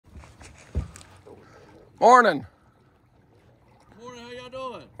Morning. Morning, how y'all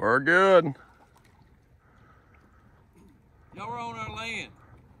doing? We're good. Y'all were on our land.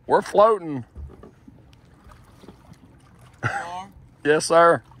 We're floating. You are? Yes,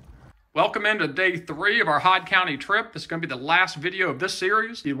 sir. Welcome into day 3 of our Hyde County trip. This is going to be the last video of this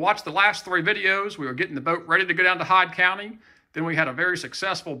series. You watched the last 3 videos. We were getting the boat ready to go down to Hyde County. Then we had a very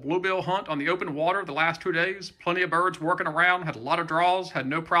successful bluebill hunt on the open water the last 2 days. Plenty of birds working around, had a lot of draws, had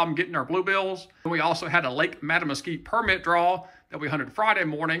no problem getting our bluebills. Then we also had a Lake Mattamuskeet permit draw that we hunted Friday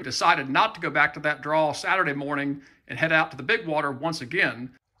morning. Decided not to go back to that draw Saturday morning and head out to the big water once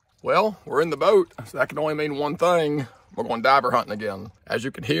again. Well, we're in the boat, so that can only mean one thing. We're going diver hunting again. As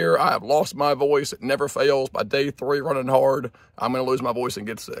you can hear, I have lost my voice. It never fails. By day 3 running hard, I'm going to lose my voice and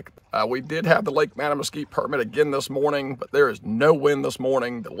get sick. We did have the Lake Mattamuskeet permit again this morning, but there is no wind this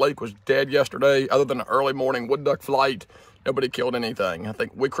morning. The lake was dead yesterday. Other than an early morning wood duck flight, nobody killed anything. I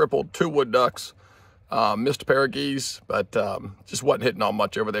think we crippled 2 wood ducks, missed a pair of geese, but just wasn't hitting on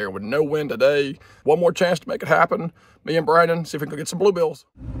much over there. With no wind today, one more chance to make it happen. Me and Brandon, see if we can get some bluebills.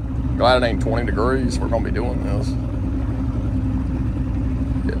 Glad it ain't 20 degrees. We're going to be doing this.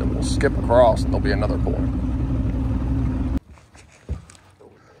 Yeah, then we'll skip across and there'll be another point.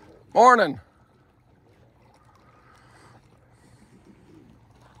 Morning.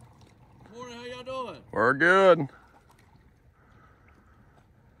 Morning, how y'all doing? We're good.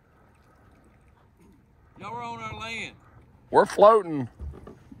 Y'all were on our land. We're floating.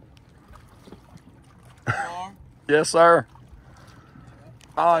 You are? Yes, sir.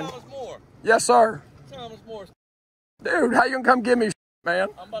 Thomas Moore. Yes, sir. Thomas Moore. Dude, how you gonna come give me man?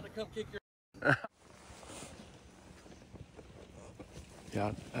 I'm about to come kick your...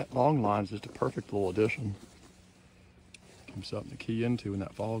 Yeah, that long line's just a perfect little addition. Give me something to key into when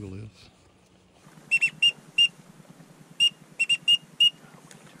that fog lifts.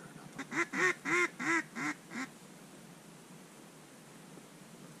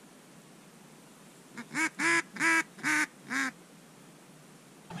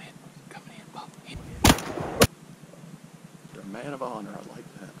 You're a man of honor, I like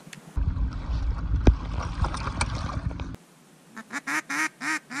that.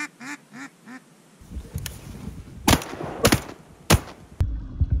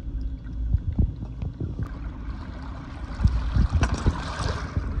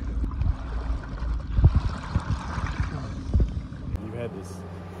 You had to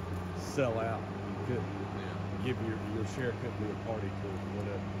sell out. You couldn't give your share couldn't be a party to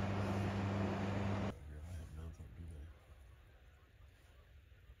whatever.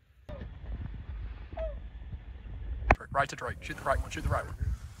 Right to Drake. Shoot the right one. Shoot the right one.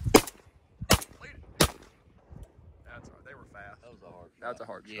 That's right. They were fast. That was a hard shot. That's a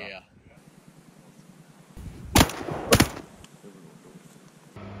hard shot. Yeah.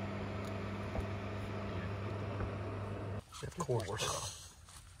 Of course.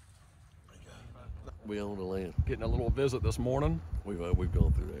 We own the land. Getting a little visit this morning. We've gone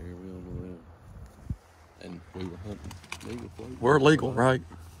through there. We own the land. And we were hunting legal float. We're legal, right?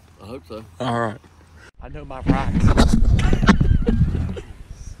 I hope so. All right. I know my rights.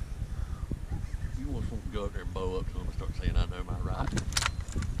 You want to go up there and bow up to them and start saying, I know my rights.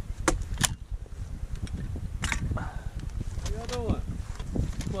 How y'all doing?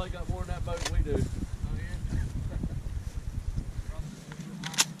 You probably got more in that boat than we do. Oh, yeah?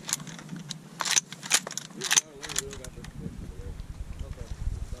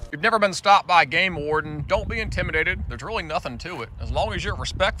 If you've never been stopped by a game warden, don't be intimidated. There's really nothing to it. As long as you're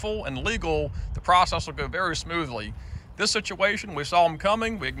respectful and legal, the process will go very smoothly. This situation, we saw them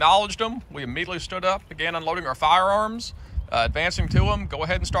coming, we acknowledged them, we immediately stood up, began unloading our firearms, advancing to them. Go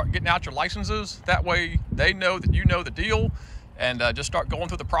ahead and start getting out your licenses. That way they know that you know the deal, and just start going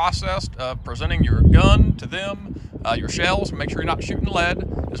through the process of presenting your gun to them, your shells, make sure you're not shooting lead,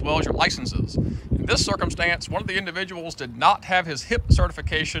 as well as your licenses. In this circumstance, one of the individuals did not have his HIP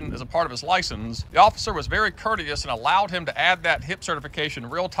certification as a part of his license. The officer was very courteous and allowed him to add that HIP certification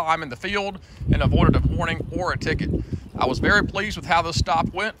real time in the field and avoided a warning or a ticket. I was very pleased with how this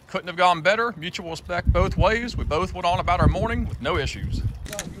stop went. Couldn't have gone better. Mutual respect both ways. We both went on about our morning with no issues. You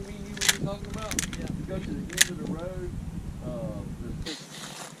mean you were talking about? Yeah. You go to the end of the road.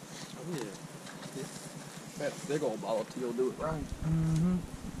 That big old bottle of tea will do it right. Mm-hmm.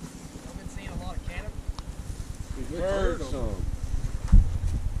 I've been seeing a lot of cannon. We've heard some.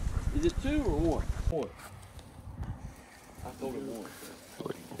 Is it 2 or 1? 1. I told him 1.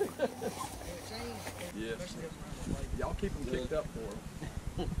 Yeah. Y'all keep them kicked up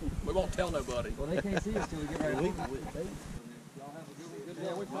for them. We won't tell nobody. Well, they can't see us till we get right over it. Y'all have a good day.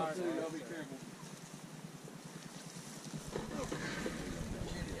 Yeah, we talk to you. Y'all be careful.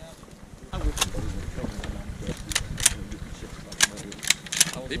 I wish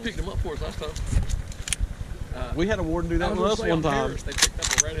He picked them up for us last time. We had a warden do that with us one time. They picked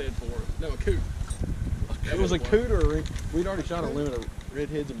up a redhead for us. No, a coot. It was a cooter. We'd already shot a limit of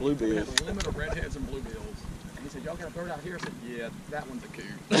redheads and We had bluebills. a limit of redheads and bluebills. And he said, y'all got a bird out here? I said, yeah, that one's a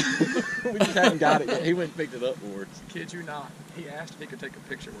coot. We just hadn't got it yet. He went and picked it up for us. Kid you not, he asked if he could take a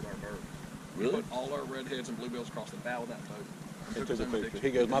picture with our bird. We Really? put all our redheads and bluebills across the bow of that boat. He took his a own picture.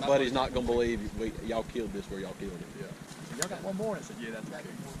 He goes, my buddy's not going to believe y'all killed this where y'all killed it. Yeah. So y'all got one more? And I said, yeah, that's a coot.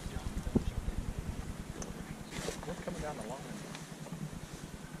 What's coming down the line?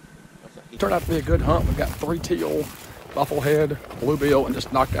 Turned out to be a good hunt. We've got 3 teal, bufflehead, bluebill, and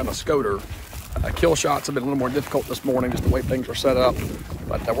just knocked down a scoter. Kill shots have been a little more difficult this morning, just the way things are set up.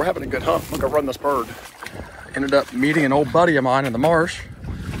 But we're having a good hunt. We're gonna run this bird. Ended up meeting an old buddy of mine in the marsh.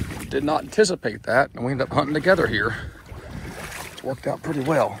 Did not anticipate that, and we ended up hunting together here. It's worked out pretty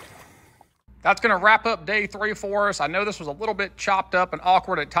well. That's going to wrap up day 3 for us. I know this was a little bit chopped up and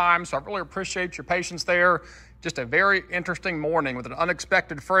awkward at times, so I really appreciate your patience there. Just a very interesting morning with an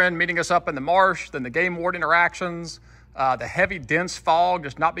unexpected friend meeting us up in the marsh, then the game ward interactions, the heavy, dense fog,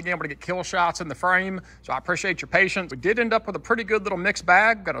 just not being able to get kill shots in the frame. So I appreciate your patience. We did end up with a pretty good little mixed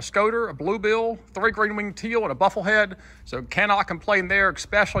bag. Got a scoter, a bluebill, 3 green-winged teal, and a bufflehead. So cannot complain there,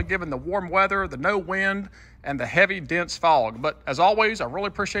 especially given the warm weather, the no wind, and the heavy, dense fog. But as always, I really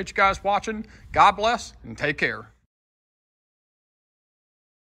appreciate you guys watching. God bless and take care.